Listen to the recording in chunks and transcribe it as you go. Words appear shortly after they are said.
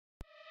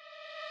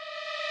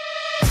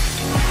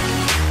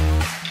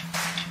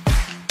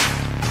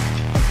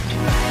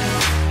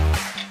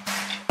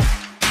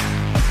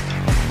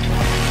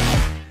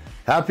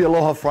Happy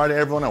Aloha Friday,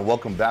 everyone, and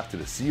welcome back to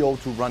the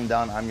CO2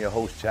 Rundown. I'm your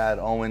host, Chad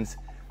Owens.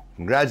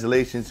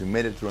 Congratulations, you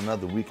made it through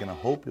another week, and I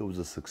hope it was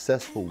a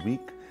successful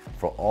week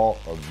for all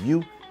of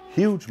you.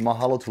 Huge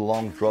mahalo to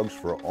Long Drugs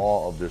for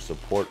all of their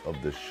support of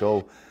the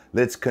show.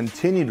 Let's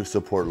continue to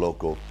support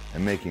local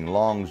and making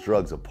Long's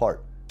Drugs a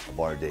part of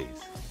our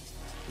days.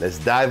 Let's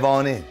dive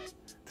on in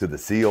to the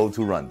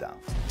CO2 Rundown.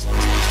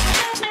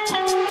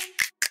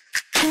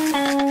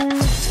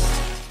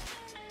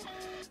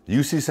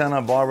 UC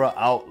Santa Barbara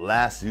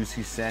outlasts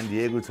UC San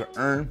Diego to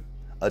earn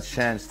a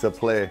chance to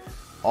play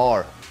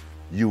our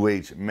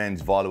UH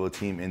men's volleyball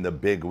team in the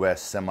Big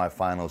West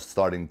semifinals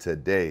starting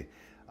today.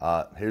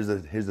 Here's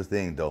the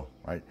thing though,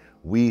 right?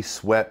 We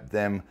swept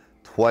them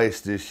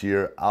twice this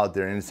year out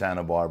there in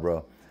Santa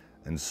Barbara.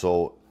 And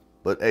so,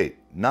 but hey,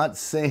 not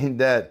saying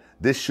that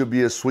this should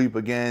be a sweep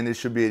again, this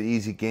should be an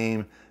easy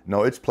game.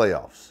 No, it's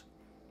playoffs.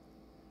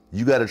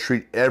 You got to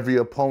treat every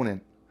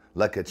opponent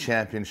like a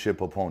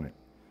championship opponent.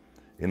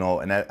 You know,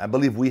 and I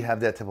believe we have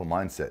that type of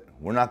mindset.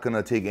 We're not going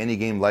to take any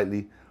game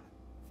lightly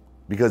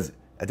because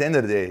at the end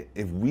of the day,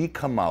 if we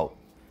come out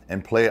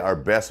and play our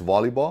best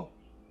volleyball,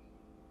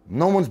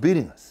 no one's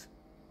beating us.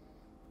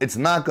 It's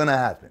not going to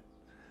happen.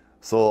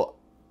 So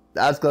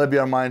that's got to be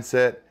our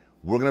mindset.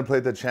 We're going to play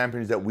the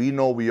champions that we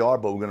know we are,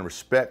 but we're going to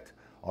respect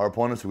our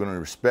opponents. We're going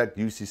to respect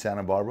UC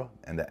Santa Barbara,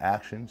 and the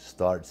action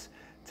starts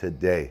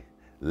today.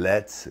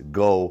 Let's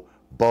go,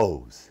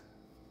 Bows.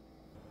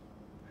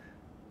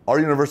 Our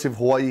University of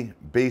Hawaii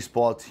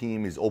baseball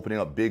team is opening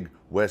up Big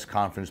West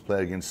Conference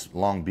play against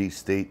Long Beach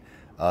State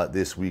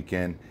this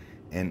weekend.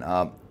 And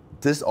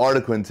this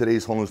article in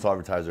today's Home News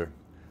Advertiser,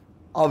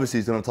 obviously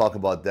is going to talk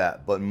about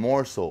that, but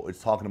more so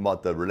it's talking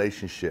about the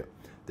relationship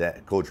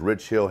that Coach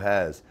Rich Hill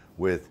has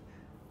with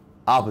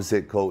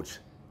opposite coach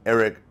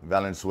Eric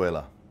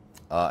Valenzuela.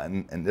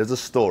 And there's a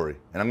story,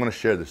 and I'm going to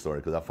share this story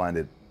because I find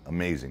it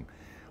amazing,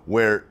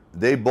 where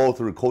they both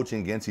were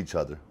coaching against each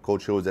other.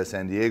 Coach Hill was at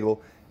San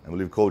Diego, I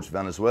believe Coach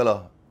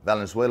Valenzuela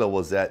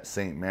was at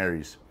St.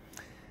 Mary's.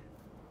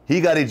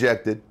 He got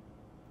ejected.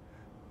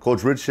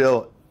 Coach Rich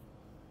Hill,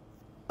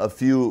 a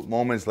few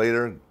moments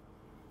later,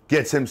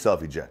 gets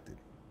himself ejected.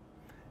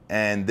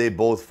 And they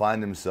both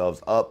find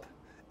themselves up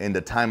in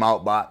the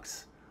timeout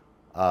box,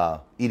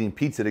 eating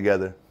pizza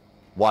together,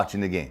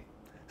 watching the game.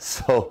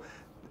 So,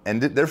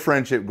 and their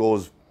friendship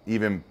goes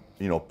even,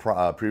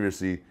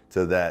 previously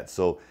to that.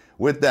 So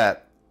with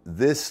that,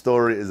 this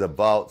story is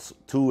about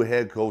two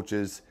head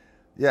coaches.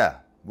 Yeah,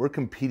 we're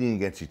competing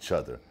against each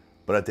other,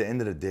 but at the end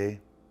of the day,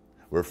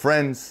 we're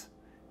friends.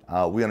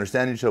 We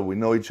understand each other. We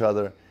know each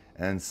other,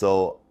 and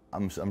so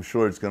I'm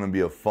sure it's going to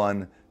be a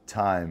fun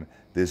time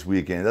this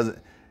weekend.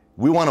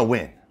 We want to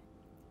win.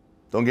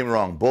 Don't get me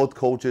wrong. Both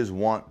coaches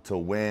want to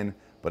win,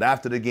 but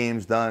after the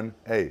game's done,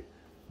 hey,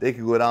 they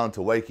could go down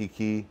to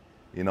Waikiki,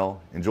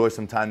 enjoy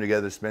some time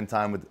together, spend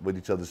time with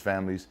each other's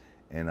families,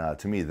 and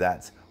to me,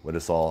 that's what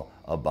it's all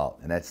about,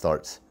 and that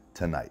starts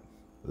tonight.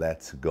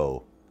 Let's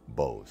go,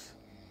 Bows.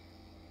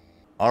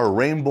 Our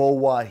Rainbow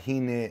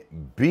Wahine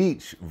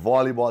Beach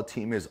volleyball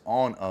team is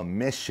on a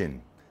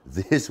mission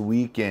this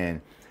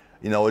weekend.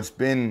 It's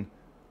been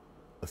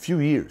a few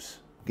years,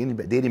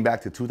 dating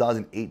back to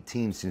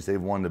 2018 since they've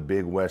won the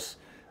Big West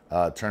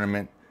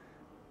tournament.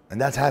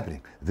 And that's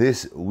happening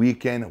this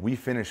weekend. We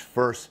finished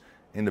first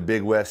in the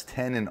Big West,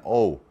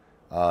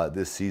 10-0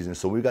 this season.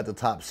 So we got the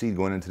top seed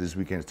going into this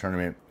weekend's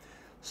tournament.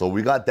 So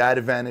we got that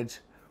advantage.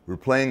 We're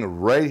playing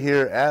right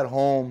here at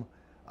home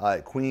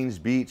at Queens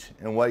Beach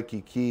in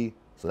Waikiki.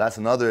 So that's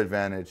another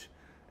advantage.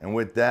 And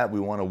with that,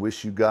 we want to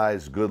wish you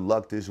guys good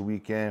luck this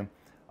weekend.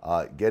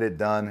 Get it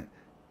done.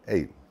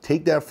 Hey,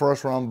 take that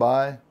first round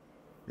bye.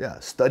 Yeah,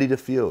 study the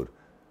field.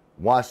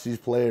 Watch these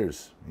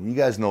players. You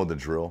guys know the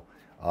drill.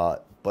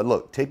 But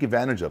look, take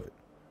advantage of it.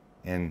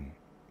 And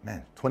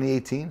man,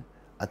 2018,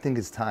 I think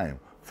it's time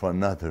for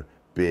another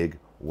Big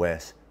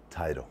West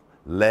title.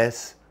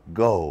 Let's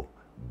go,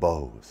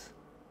 Bows.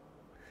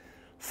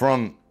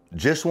 From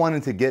just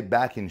wanting to get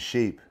back in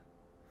shape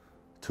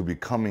to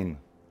becoming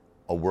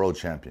a world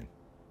champion.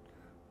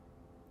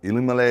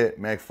 Ilima-Lei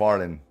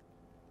Macfarlane,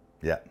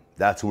 yeah,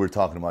 that's who we're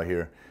talking about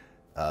here.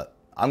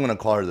 I'm going to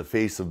call her the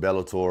face of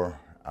Bellator.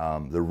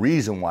 The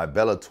reason why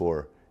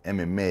Bellator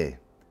MMA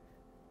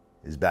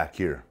is back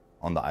here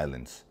on the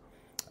islands.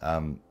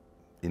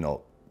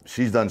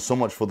 She's done so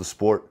much for the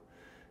sport.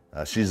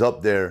 She's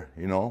up there,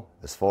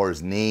 as far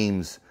as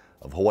names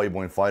of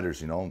Hawaii-born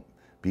fighters,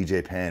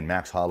 BJ Penn,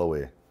 Max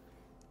Holloway.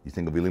 You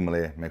think of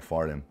Ilima-Lei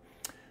Macfarlane.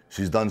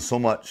 She's done so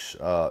much,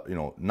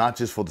 not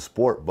just for the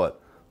sport,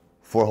 but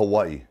for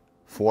Hawaii,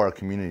 for our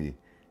community.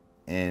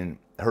 And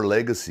her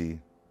legacy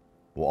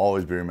will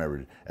always be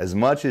remembered. As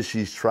much as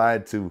she's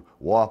tried to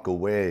walk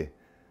away,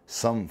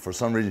 for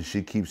some reason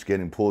she keeps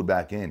getting pulled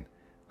back in.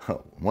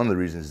 One of the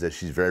reasons is that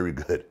she's very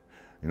good.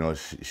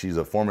 She's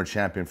a former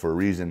champion for a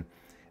reason.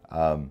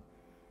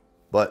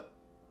 But,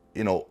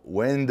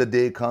 when the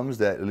day comes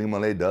that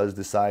Ilima-Lei does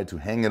decide to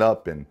hang it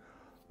up and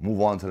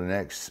move on to the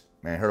next,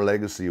 man, her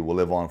legacy will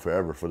live on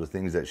forever for the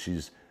things that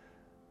she's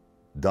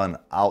done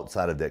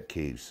outside of that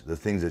cage, the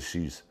things that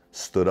she's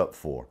stood up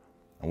for,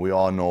 And we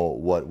all know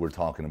what we're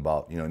talking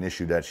about. You know, an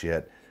issue that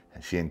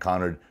she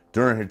encountered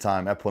during her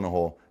time at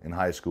Punahou in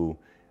high school,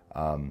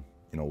 you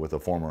know, with a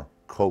former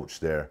coach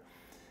there.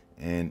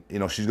 And, you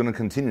know, she's going to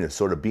continue to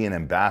sort of be an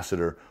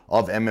ambassador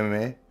of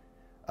MMA,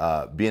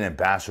 be an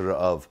ambassador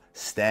of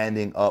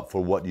standing up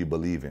for what you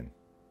believe in.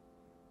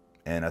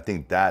 And I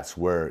think that's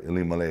where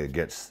Ilima-Lei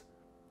gets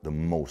the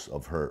most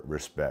of her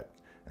respect.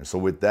 And so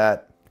with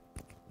that,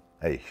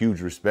 hey,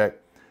 huge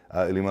respect,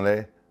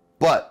 Ilima-Lei.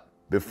 But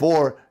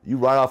before you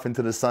ride off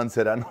into the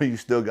sunset, I know you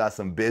still got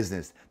some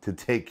business to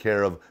take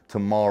care of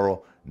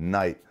tomorrow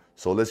night.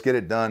 So let's get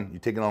it done. You're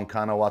taking on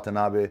Kana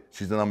Watanabe.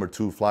 She's the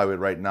 #2 flyweight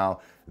right now.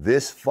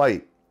 This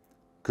fight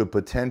could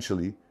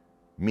potentially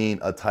mean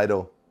a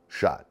title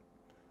shot.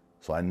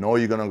 So I know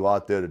you're going to go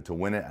out there to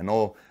win it. I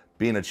know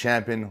being a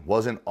champion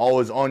wasn't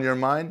always on your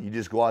mind. You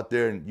just go out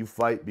there and you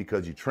fight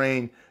because you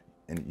train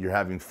and you're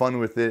having fun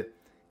with it.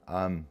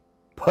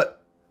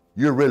 But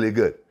you're really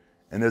good.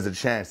 And there's a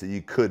chance that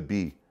you could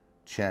be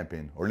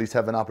champion, or at least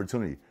have an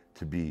opportunity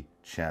to be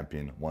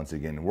champion once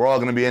again. We're all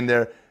going to be in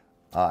there.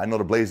 I know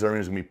the Blaze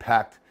Arena is going to be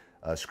packed,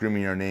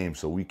 screaming your name,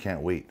 so we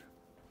can't wait.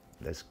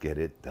 Let's get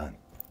it done.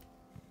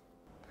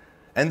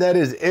 And that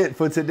is it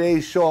for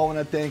today's show. I want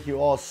to thank you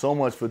all so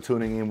much for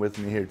tuning in with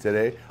me here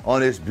today on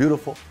this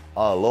beautiful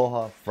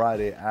Aloha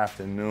Friday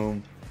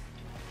afternoon.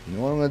 You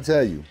know what I'm going to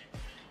tell you?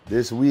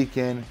 This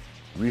weekend,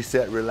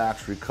 reset,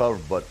 relax, recover,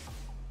 but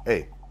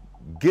hey,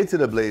 get to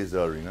the Blaze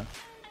Arena.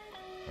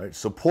 Right?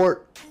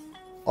 Support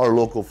our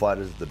local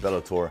fighters at the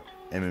Bellator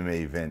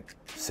MMA event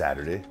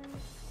Saturday.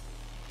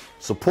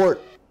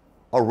 Support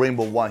our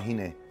Rainbow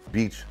Wahine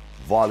Beach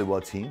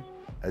volleyball team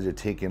as they're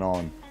taking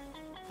on,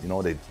 you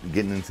know, they're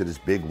getting into this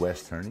Big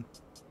West tourney.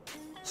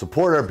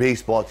 Support our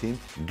baseball team.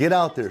 Get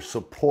out there,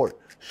 support,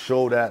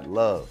 show that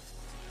love.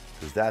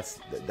 Because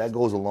that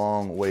goes a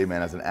long way,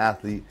 man. As an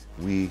athlete,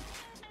 we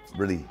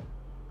really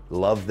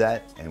love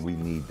that and we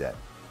need that.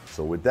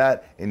 So with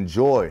that,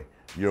 enjoy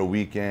your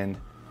weekend.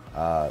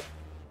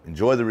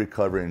 Enjoy the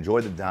recovery,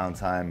 enjoy the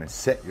downtime, and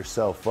set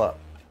yourself up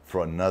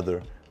for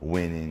another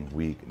winning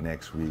week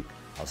next week.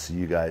 I'll see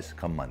you guys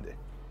come Monday.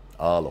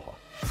 Aloha.